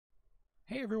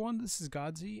Hey everyone, this is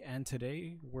Godzy, and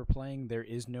today we're playing There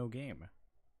Is No Game.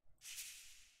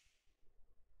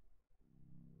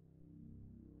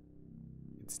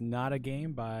 It's not a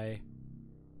game by...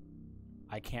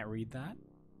 I can't read that.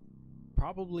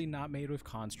 Probably not made with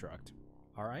Construct.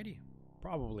 Alrighty,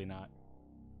 probably not.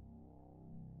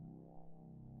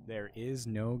 There is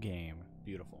no game.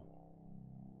 Beautiful.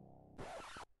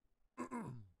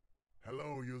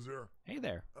 Hello, user. Hey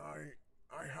there.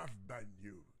 I have bad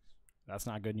news. That's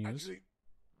not good news. Actually,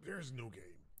 there's no game.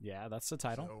 Yeah, that's the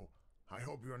title. So, I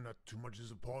hope you're not too much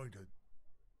disappointed.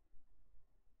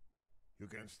 You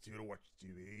can still watch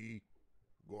TV,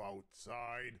 go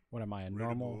outside. What am I, a read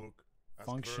normal, book, ask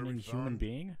for a functioning human refund.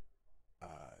 being?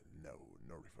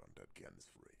 No refund. That game is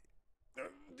free.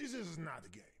 This is not a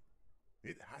game.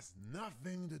 It has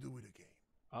nothing to do with a game.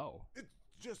 Oh, It's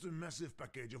just a massive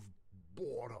package of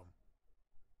boredom.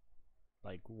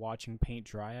 like watching paint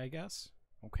dry, I guess?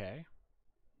 Okay.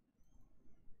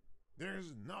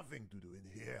 There's nothing to do in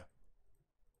here.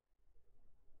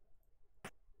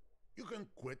 You can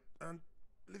quit and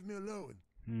leave me alone.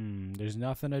 There's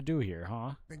nothing to do here,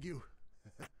 huh? Thank you.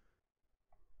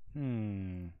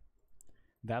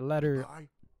 That letter... Bye.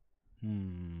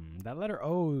 That letter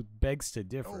O begs to Oh,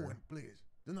 differ. and please,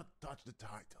 do not touch the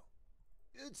title.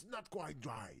 It's not quite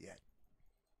dry yet.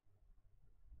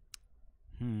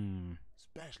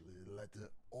 Especially the letter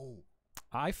O.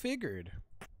 I figured.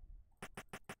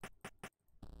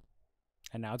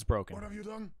 And now it's broken. What have you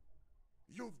done?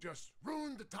 You've just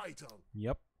ruined the title.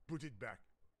 Yep. Put it back.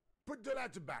 Put the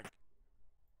letter back.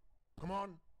 Come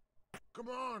on. Come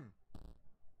on.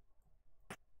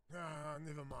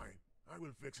 Never mind. I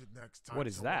will fix it next time. What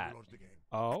is someone that? loads the game.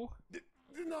 Oh? The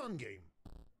non-game.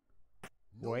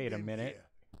 No Wait a game minute. here.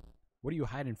 What are you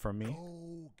hiding from me?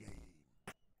 No game.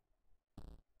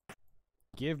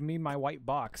 Give me my white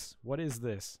box. What is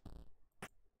this?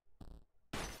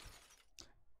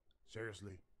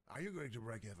 Seriously, are you going to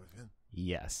break everything?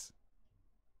 Yes.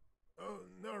 Oh,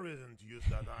 no reason to use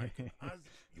that icon, as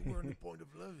you were on the point of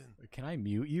living. Can I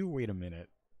mute you? Wait a minute.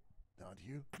 Not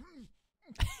you.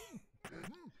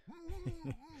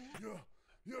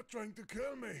 You're trying to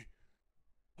kill me.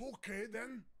 Okay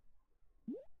then.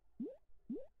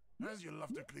 As you love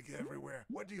to click everywhere,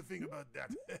 what do you think about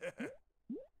that?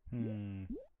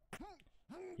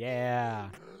 Yeah.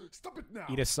 Stop it now.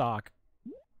 Eat a sock.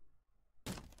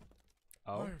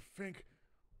 Oh. I think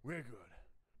we're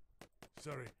good.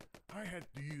 Sorry, I had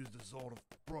to use the sort of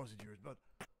procedures, but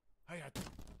I had to.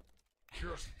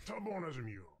 You're stubborn as a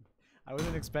mule. I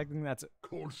wasn't expecting that to...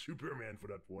 Call Superman for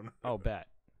that one. Oh, bet.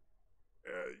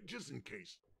 Just in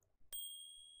case.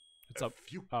 It's A up.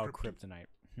 few Oh, crypto- kryptonite.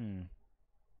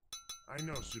 I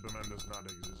know Superman does not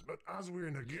exist, but as we're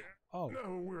in a game. Oh.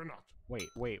 No, we're not.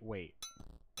 Wait.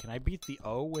 Can I beat the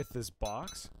O with this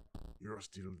box? You're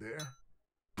still there?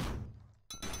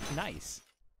 Nice.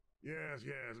 Yes,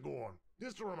 go on.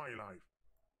 Destroy my life.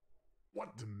 What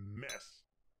a mess.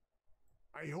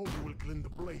 I hope you will clean the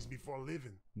place before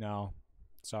leaving. No.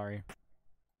 Sorry.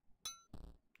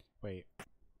 Wait.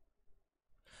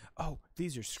 Oh,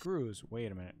 these are screws.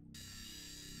 Wait a minute.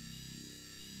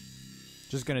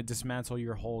 Just gonna dismantle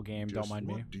your whole game. Don't mind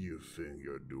me. What do you think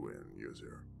you're doing,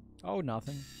 user? Oh,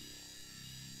 nothing.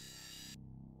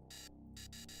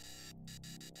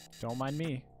 Don't mind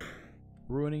me.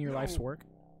 Ruining your life's No. work.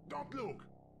 Don't look.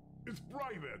 It's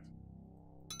private.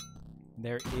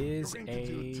 There is You're going to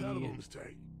do a a... terrible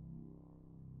mistake.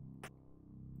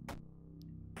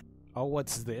 Oh,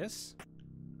 what's this?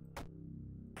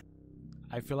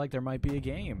 I feel like there might be a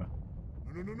game.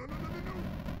 No.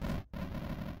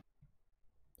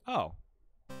 Oh.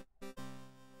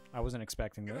 I wasn't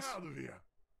expecting Get this. out of here.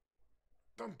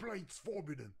 Don't play, it's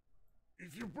forbidden.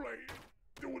 If you play,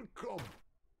 they will come.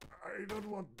 I don't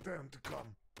want them to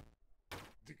come.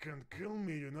 They can kill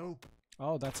me, you know?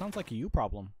 Oh, that sounds like a you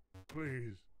problem.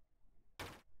 Please.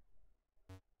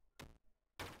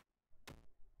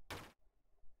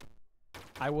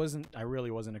 I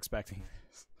really wasn't expecting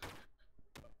this.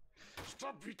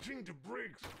 Stop hitting the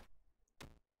bricks.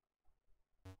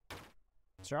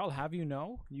 Sir, I'll have you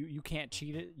know, you can't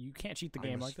cheat it. You can't cheat the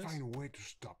game like this. I must find a way to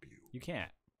stop you. You can't.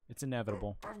 It's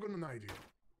inevitable. Oh, I've got an idea.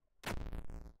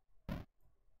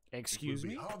 Excuse it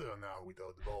will me? be harder now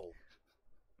without the ball.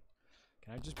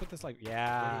 Can I just put this like... That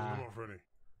Yeah. is more funny.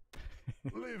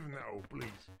 Leave now,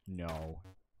 please. No.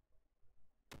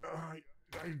 I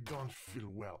don't feel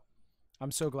well.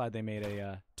 I'm so glad they made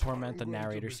a Torment the I'm going to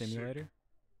Narrator be sick. simulator.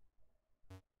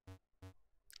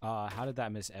 How did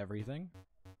that miss everything?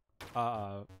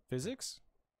 Physics?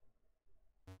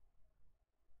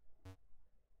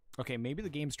 Okay, maybe the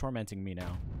game's tormenting me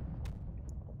now.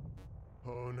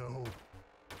 Oh no.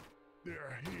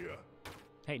 They're here.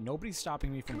 Hey, nobody's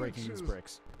stopping me from breaking these Glitches.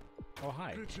 bricks. Oh,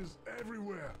 hi. Glitches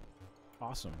everywhere.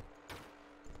 Awesome.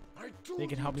 I told They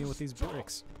can you help me to with these stop.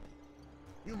 bricks.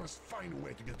 You must find a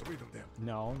way to get rid of them.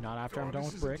 No, not after I'm Oh, done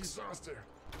this with is a bricks. disaster.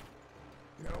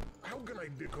 Now, how can I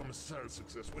become a sales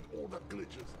success with all that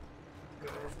glitches?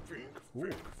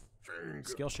 Think.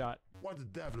 Skill shot. What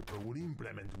developer would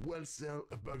implement will sell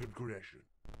a bugged creation?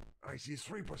 I see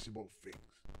three possible things.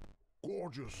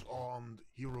 Gorgeous armed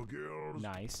hero girls,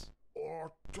 Nice.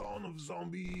 or ton of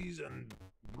zombies and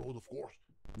blood, of course.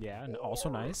 Yeah, and also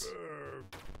Or, nice.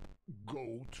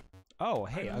 Goat. Oh,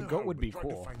 I hey, don't a know, goat would but be try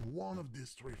cool. to find one of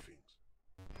these three things.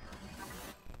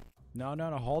 No,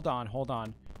 hold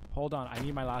on. I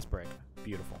need my last brick.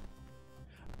 Beautiful.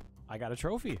 I got a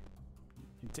trophy.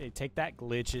 Take that,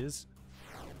 glitches.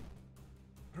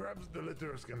 Perhaps the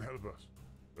letters can help us.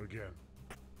 Again.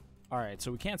 Alright,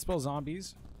 so we can't spell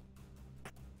zombies.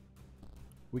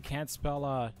 We can't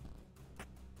spell,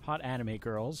 hot anime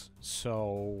girls,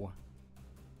 so...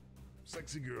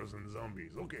 Sexy girls and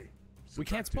zombies, okay. We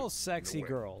can't spell Subtractive, sexy in a way.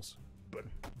 girls. But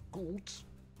goats?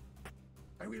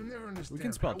 I will never understand We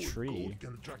can spell how a tree. goat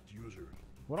can attract users.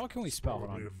 What all can we spell? Hold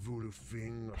Probably on. a voodoo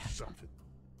thing or something.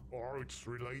 Or it's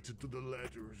related to the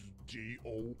letters G,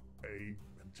 O, A,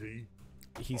 and T.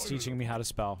 He's I don't teaching me how to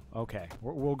spell. Okay,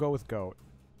 we'll go with goat.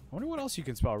 I wonder what else you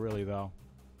can spell really, though.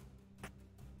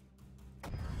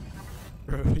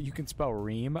 You can spell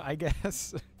ream, I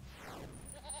guess.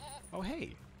 Oh,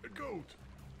 hey. A goat!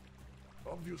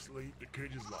 Obviously, the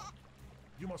cage is locked.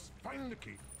 You must find the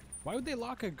key. Why would they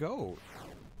lock a goat?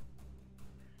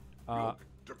 Look,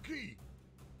 the key!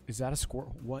 Is that a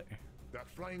squirrel? What? That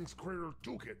flying squirrel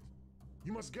took it.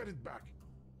 You must get it back.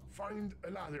 Find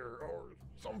a ladder or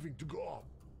something to go up.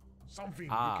 Something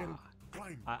you can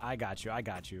climb. I got you.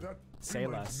 That Say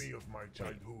reminds less. me of my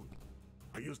childhood.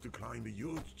 I used to climb a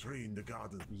huge tree in the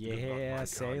garden. but not Yeah, my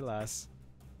say kind. less.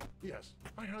 Yes,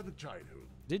 I had a childhood.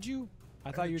 Did you?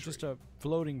 I thought a you were just a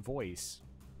floating voice.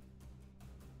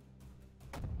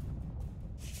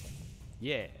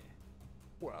 Yeah.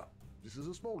 Well, this is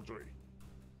a small tree.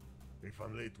 If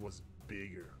only it was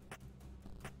bigger.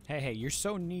 Hey, you're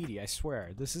so needy, I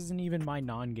swear. This isn't even my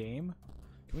non-game.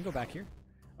 Can we go back here?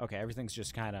 Okay, everything's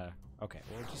just kind of... Okay,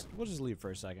 we'll just leave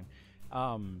for a second.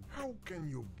 How can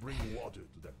you bring water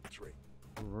to that tree?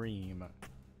 Ream.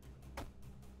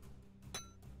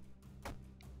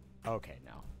 Okay,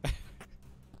 now.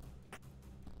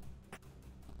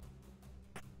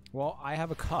 Well, I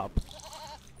have a cup.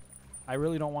 I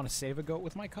really don't want to save a goat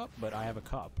with my cup, but I have a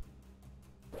cup.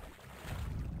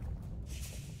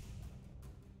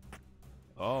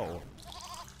 Oh.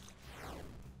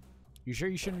 You sure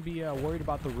you shouldn't be worried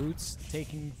about the roots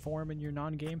taking form in your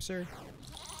non-game, sir?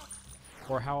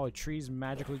 Or how a tree's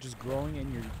magically just growing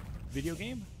in your video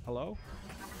game? Hello?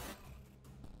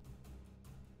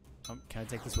 Can I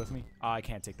take this with me? I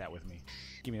can't take that with me.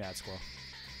 Give me that, squirrel.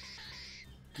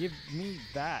 Give me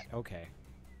that. Okay.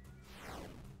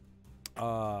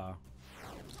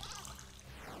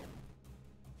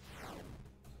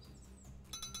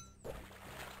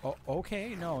 Oh,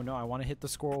 okay. No, I want to hit the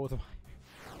squirrel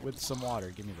with some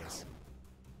water. Give me this.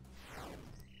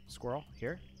 Squirrel,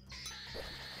 here.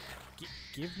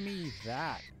 Give me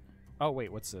that. Oh,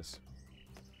 wait, what's this?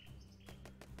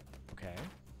 Okay.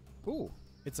 Ooh,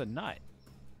 it's a nut.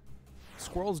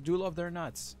 Squirrels do love their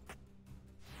nuts.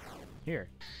 Here,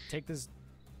 take this.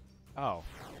 Oh.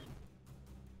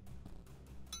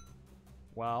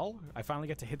 Well, I finally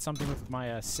get to hit something with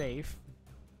my safe.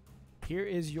 Here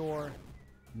is your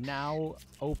now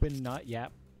open nut.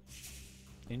 Yep.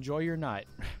 Enjoy your nut.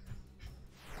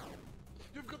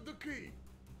 You've got the key.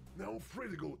 Now free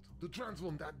the goat to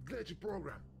transform that glitchy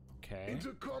program Okay. into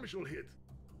a commercial hit.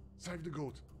 Save the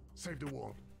goat. Save the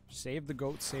world. Save the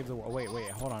goat, save the world. Wait,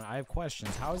 hold on. I have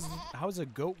questions. How's a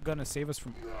goat gonna save us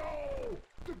from... No!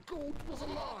 The goat was a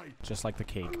lie! Just like the A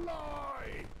cake.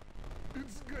 lie!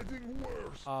 It's getting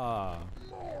worse. Ah.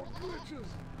 More glitches.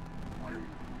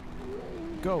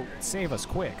 Goat, save us,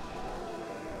 quick.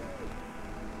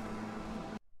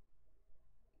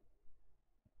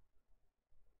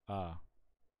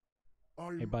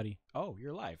 Hey, buddy. Oh,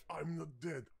 you're alive. I'm not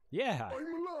dead. Yeah.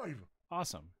 I'm alive.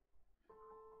 Awesome.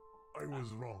 I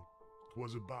was wrong. It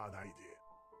was a bad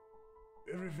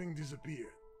idea. Everything disappeared.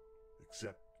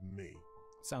 Except me.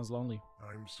 Sounds lonely.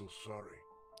 I'm so sorry.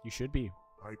 You should be.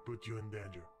 I put you in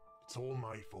danger. It's all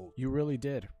my fault. You really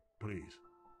did. Please,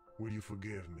 will you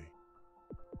forgive me?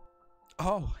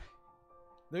 Oh.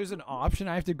 There's an option.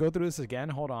 I have to go through this again.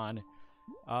 Hold on.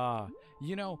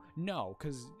 You know, no,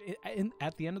 because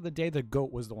at the end of the day, the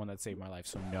goat was the one that saved my life,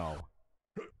 so no.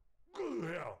 Good.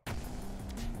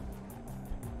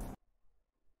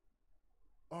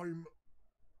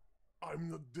 I'm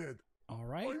not dead. All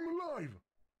right. I'm alive.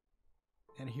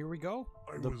 And here we go.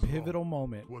 I The was pivotal wrong.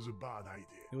 moment. It was a bad idea.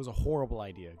 It was a horrible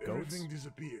idea. Goats. Everything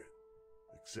disappeared.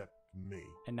 Except me.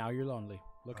 And now you're lonely.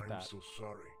 Look at I'm that. so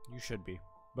sorry. You should be.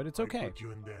 But it's I okay. put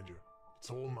you in danger. It's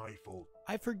all my fault.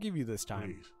 I forgive you this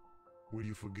time. Please, will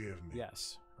you forgive me?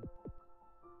 Yes.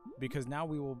 Because now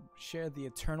we will share the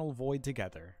eternal void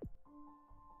together.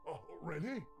 Oh,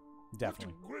 already?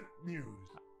 Definitely. That's great news.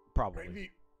 Probably.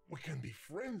 Maybe we can be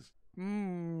friends.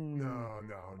 Mm. No,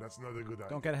 that's not a good idea.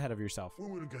 Don't get ahead of yourself. We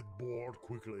will get bored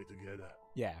quickly together.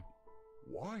 Yeah.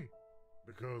 Why?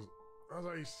 Because, as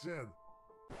I said,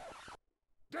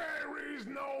 there is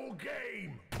no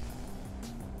game!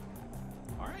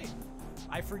 Alright.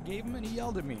 I forgave him and he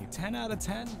yelled at me. 10 out of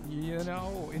 10. You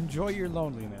know, enjoy your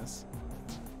loneliness.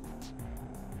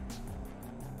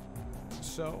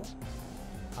 So,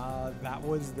 that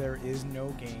was There Is No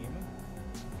Game.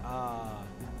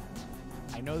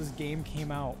 I know this game came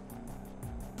out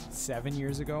 7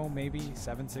 years ago, maybe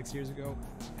 6 years ago,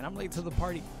 and I'm late to the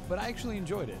party, but I actually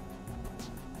enjoyed it.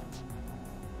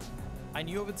 I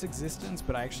knew of its existence,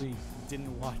 but I actually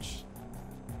didn't watch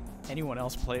anyone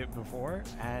else play it before,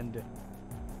 and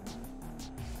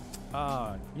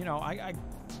you know,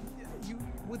 you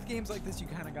with games like this, you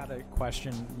kind of gotta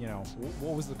question, you know,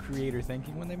 what was the creator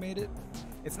thinking when they made it?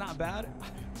 It's not bad.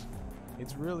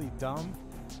 It's really dumb,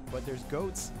 but there's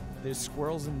goats, there's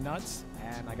squirrels and nuts,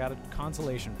 and I got a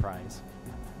consolation prize.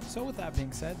 So with that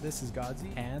being said, this is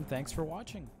Godsey, and thanks for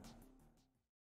watching.